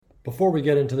Before we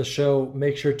get into the show,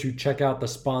 make sure to check out the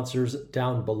sponsors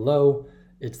down below.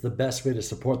 It's the best way to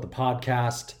support the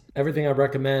podcast. Everything I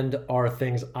recommend are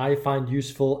things I find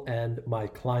useful and my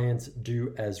clients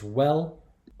do as well.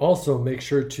 Also, make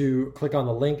sure to click on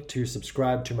the link to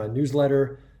subscribe to my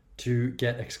newsletter to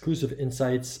get exclusive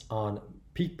insights on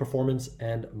peak performance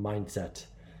and mindset.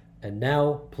 And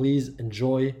now, please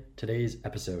enjoy today's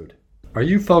episode. Are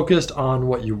you focused on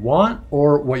what you want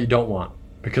or what you don't want?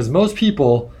 Because most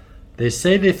people, they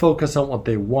say they focus on what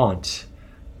they want,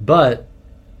 but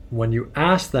when you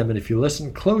ask them, and if you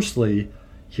listen closely,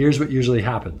 here's what usually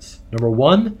happens. Number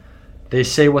one, they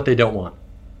say what they don't want.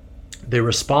 They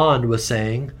respond with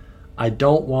saying, I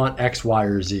don't want X, Y,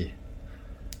 or Z.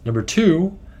 Number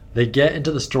two, they get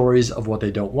into the stories of what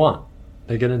they don't want.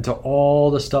 They get into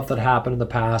all the stuff that happened in the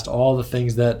past, all the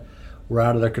things that were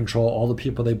out of their control, all the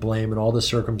people they blame, and all the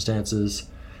circumstances.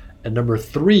 And number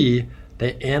three,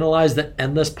 they analyze the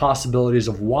endless possibilities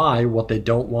of why what they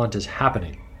don't want is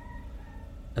happening.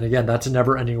 And again, that's a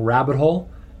never-ending rabbit hole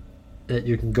that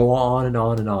you can go on and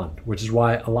on and on, which is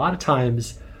why a lot of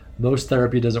times most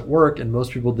therapy doesn't work and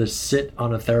most people just sit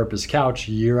on a therapist's couch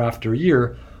year after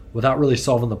year without really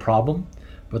solving the problem,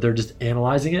 but they're just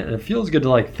analyzing it. And it feels good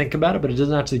to think about it, but it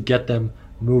doesn't actually get them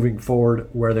moving forward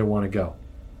where they want to go.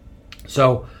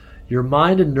 So your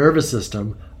mind and nervous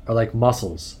system are like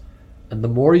muscles. And the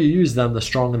more you use them, the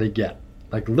stronger they get.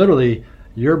 Like literally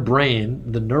your brain,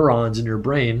 the neurons in your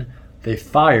brain, they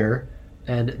fire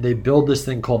and they build this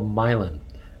thing called myelin.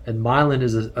 And myelin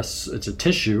is it's a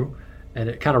tissue and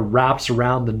it kind of wraps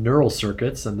around the neural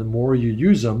circuits. And the more you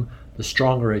use them, the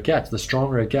stronger it gets. The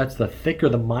stronger it gets, the thicker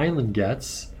the myelin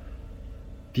gets,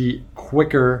 the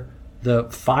quicker the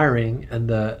firing and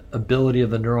the ability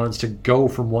of the neurons to go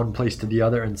from one place to the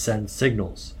other and send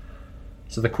signals.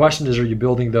 So the question is, are you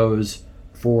building those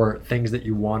for things that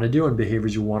you want to do and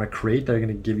behaviors you want to create that are going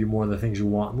to give you more of the things you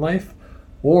want in life?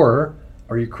 Or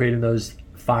are you creating those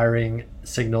firing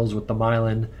signals with the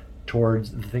myelin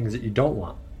towards the things that you don't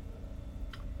want?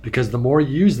 Because the more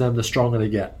you use them, the stronger they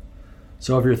get.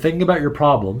 So if you're thinking about your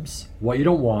problems, what you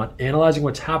don't want, analyzing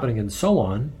what's happening and so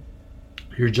on,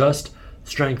 you're just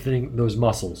strengthening those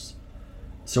muscles.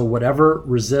 So whatever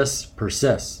resists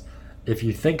persists. If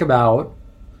you think about,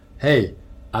 hey,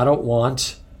 I don't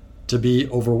want to be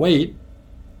overweight,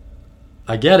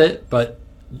 I get it, but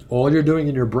all you're doing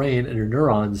in your brain and your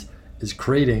neurons is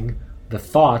creating the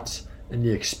thoughts and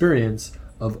the experience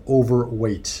of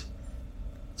overweight.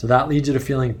 So that leads you to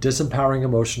feeling disempowering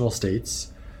emotional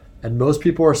states. And most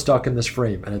people are stuck in this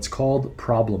frame, and it's called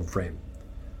problem frame.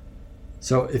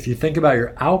 So if you think about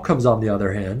your outcomes, on the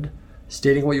other hand,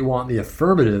 stating what you want in the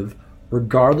affirmative,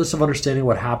 regardless of understanding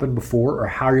what happened before or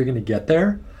how you're going to get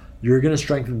there, you're going to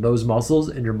strengthen those muscles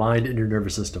in your mind and your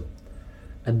nervous system.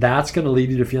 And that's going to lead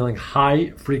you to feeling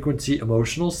high frequency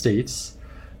emotional states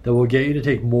that will get you to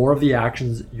take more of the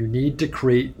actions you need to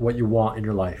create what you want in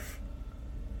your life.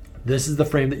 This is the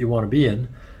frame that you want to be in.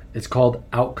 It's called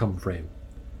outcome frame.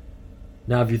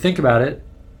 Now, if you think about it,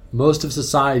 most of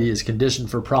society is conditioned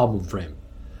for problem frame.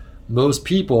 Most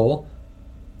people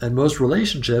and most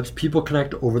relationships, people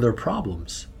connect over their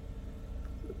problems.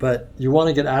 But you want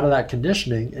to get out of that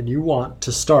conditioning and you want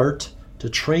to start to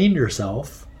train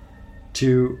yourself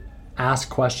to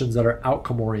ask questions that are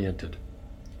outcome oriented.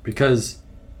 Because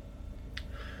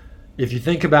if you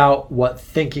think about what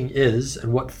thinking is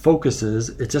and what focus is,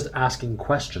 it's just asking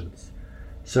questions.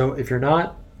 So if you're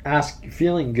not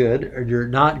feeling good, or you're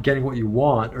not getting what you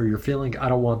want, or you're feeling, I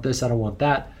don't want this, I don't want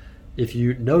that, if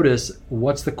you notice,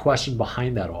 what's the question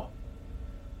behind that all?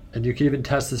 And you can even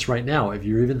test this right now. If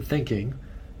you're even thinking,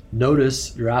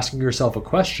 notice you're asking yourself a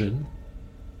question.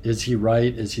 Is he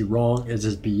right? Is he wrong? Is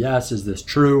this BS? Is this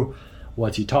true?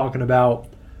 What's he talking about?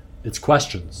 It's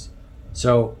questions.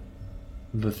 So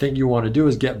the thing you want to do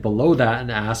is get below that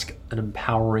and ask an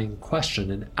empowering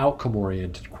question, an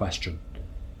outcome-oriented question.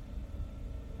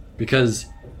 Because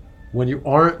when you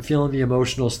aren't feeling the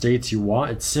emotional states you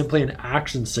want, it's simply an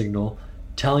action signal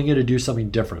telling you to do something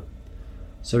different.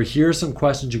 So here's some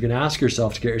questions you can ask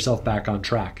yourself to get yourself back on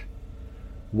track.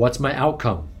 What's my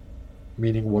outcome?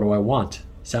 Meaning, what do I want?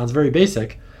 Sounds very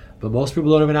basic, but most people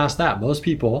don't even ask that. Most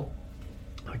people,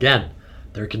 again,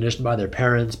 they're conditioned by their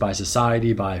parents, by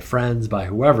society, by friends, by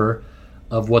whoever,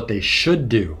 of what they should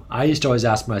do. I used to always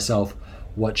ask myself,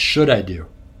 what should I do?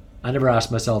 I never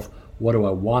asked myself, what do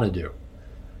I want to do?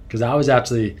 Because I was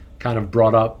actually kind of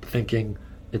brought up thinking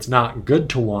it's not good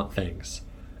to want things.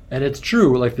 And it's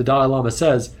true, like the Dalai Lama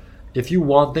says, if you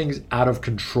want things out of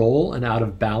control and out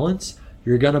of balance,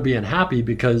 you're going to be unhappy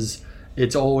because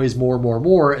it's always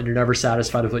more, and you're never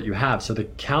satisfied with what you have. So the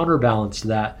counterbalance to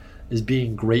that is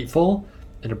being grateful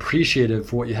and appreciative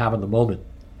for what you have in the moment.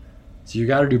 So you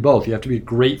got to do both. You have to be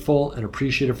grateful and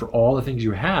appreciative for all the things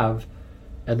you have.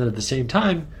 And then at the same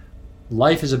time,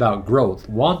 life is about growth.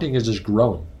 Wanting is just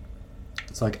growing.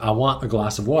 It's like, I want a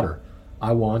glass of water.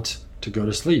 I want to go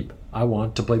to sleep. I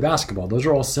want to play basketball. Those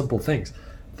are all simple things.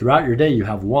 Throughout your day, you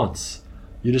have wants.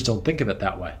 You just don't think of it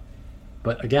that way.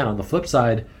 But again, on the flip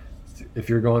side, if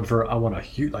you're going for, I want a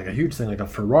huge thing like a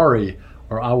Ferrari,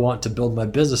 or I want to build my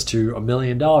business to $1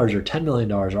 million or $10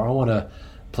 million, or I want to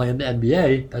play in the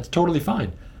NBA, that's totally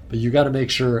fine. But you got to make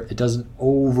sure it doesn't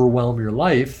overwhelm your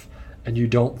life and you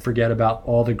don't forget about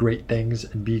all the great things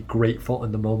and be grateful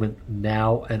in the moment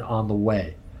now and on the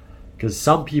way. Because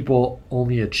some people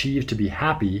only achieve to be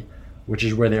happy, which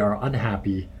is where they are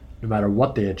unhappy no matter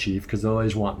what they achieve, because they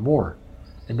always want more.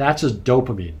 And that's just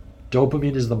dopamine.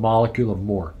 Dopamine is the molecule of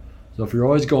more. So if you're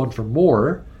always going for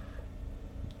more,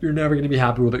 you're never going to be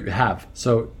happy with what you have.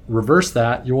 So reverse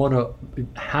that. You want to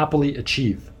happily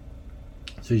achieve.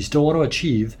 So you still want to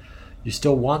achieve, you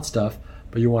still want stuff,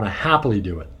 but you want to happily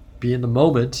do it. Be in the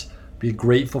moment, be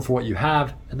grateful for what you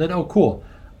have, and then, oh cool,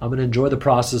 I'm going to enjoy the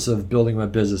process of building my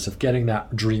business, of getting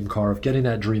that dream car, of getting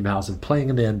that dream house, of playing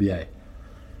in the NBA.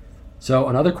 So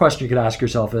another question you could ask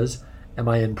yourself is, am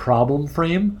I in problem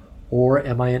frame or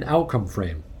am I in outcome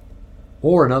frame?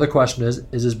 Or another question is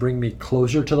this bringing me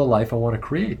closer to the life I want to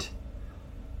create?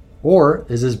 Or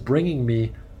is this bringing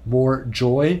me more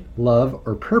joy, love,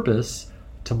 or purpose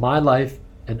to my life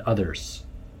and others?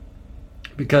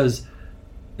 Because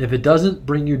if it doesn't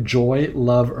bring you joy,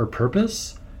 love, or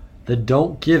purpose, then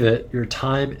don't give it your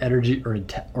time, energy,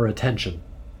 or attention.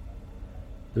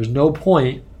 There's no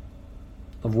point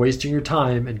of wasting your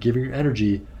time and giving your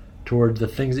energy towards the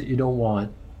things that you don't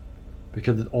want,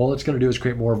 because all it's going to do is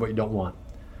create more of what you don't want.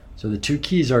 So the two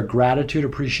keys are gratitude,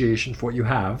 appreciation for what you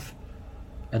have,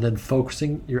 and then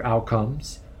focusing your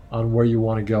outcomes on where you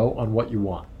want to go, on what you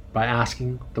want, by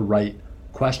asking the right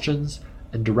questions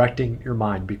and directing your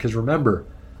mind. Because remember,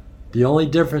 the only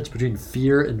difference between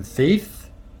fear and faith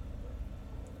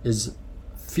is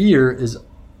fear is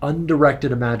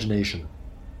undirected imagination,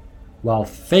 while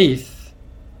faith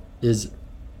is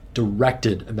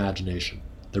directed imagination.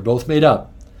 They're both made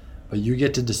up, but you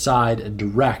get to decide and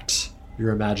direct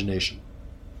your imagination.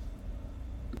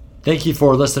 Thank you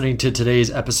for listening to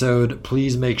today's episode.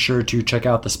 Please make sure to check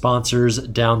out the sponsors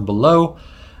down below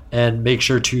and make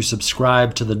sure to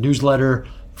subscribe to the newsletter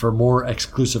for more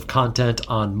exclusive content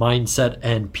on mindset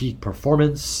and peak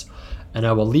performance. And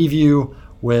I will leave you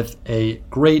with a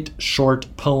great short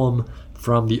poem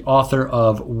from the author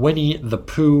of Winnie the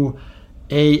Pooh,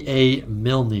 A.A.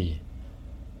 Milne.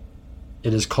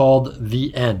 It is called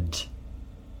The End.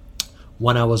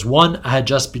 When I was 1, I had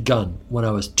just begun. When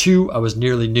I was 2, I was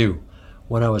nearly new.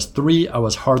 When I was 3, I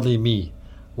was hardly me.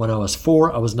 When I was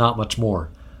 4, I was not much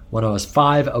more. When I was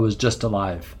 5, I was just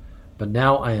alive. But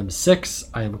now I am 6,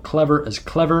 I am clever as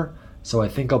clever, so I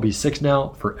think I'll be 6 now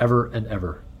forever and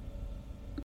ever.